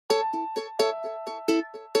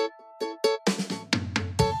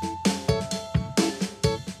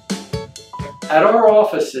At our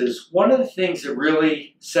offices, one of the things that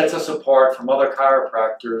really sets us apart from other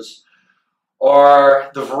chiropractors are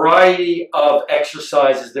the variety of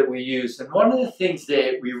exercises that we use. And one of the things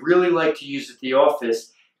that we really like to use at the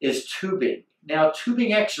office is tubing. Now,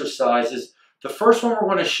 tubing exercises, the first one we're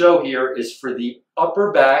going to show here is for the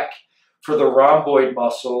upper back, for the rhomboid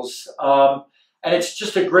muscles. And it's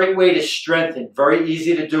just a great way to strengthen, very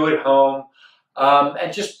easy to do at home,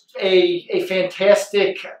 and just a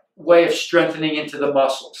fantastic way of strengthening into the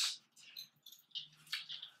muscles.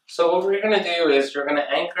 So what we're going to do is you're going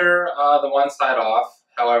to anchor the one side off.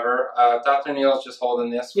 However, Dr. Neal's just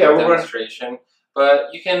holding this for demonstration.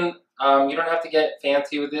 But you can, you don't have to get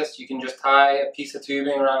fancy with this. You can just tie a piece of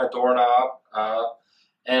tubing around a doorknob.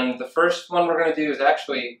 And the first one we're going to do is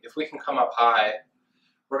actually, if we can come up high,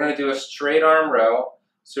 we're going to do a straight arm row.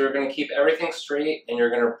 So you're going to keep everything straight and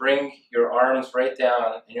you're going to bring your arms right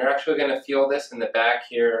down. And you're actually going to feel this in the back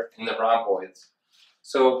here in the rhomboids.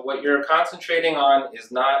 So what you're concentrating on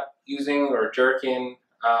is not using or jerking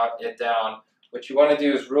it down. What you want to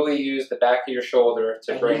do is really use the back of your shoulder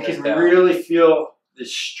to bring this down. You can really feel the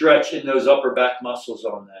stretch in those upper back muscles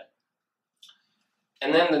on that.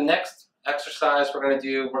 And then the next exercise we're going to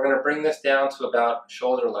do, we're going to bring this down to about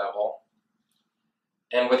shoulder level.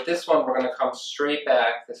 And with this one, we're going to come straight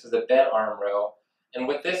back. This is a bent arm row. And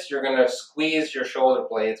with this, you're going to squeeze your shoulder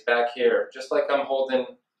blades back here, just like I'm holding.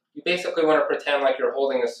 You basically want to pretend like you're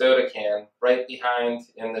holding a soda can right behind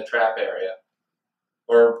in the trap area,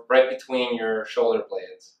 or right between your shoulder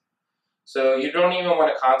blades. So you don't even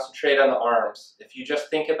want to concentrate on the arms. If you just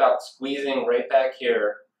think about squeezing right back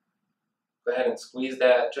here, go ahead and squeeze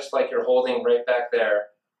that just like you're holding right back there.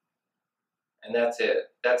 And that's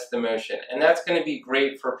it. That's the motion. And that's going to be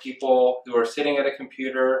great for people who are sitting at a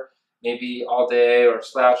computer maybe all day or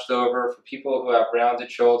slouched over. For people who have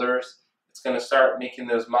rounded shoulders, it's going to start making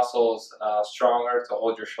those muscles stronger to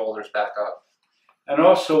hold your shoulders back up. And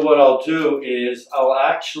also what I'll do is I'll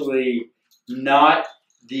actually knot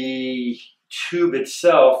the tube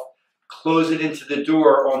itself, close it into the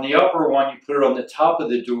door. On the upper one, you put it on the top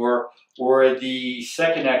of the door, or the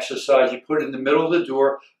second exercise, you put it in the middle of the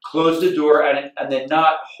door, close the door, and the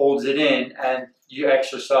knot holds it in, and you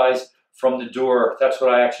exercise from the door. That's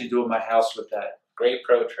what I actually do in my house with that. Great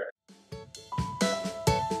pro trick.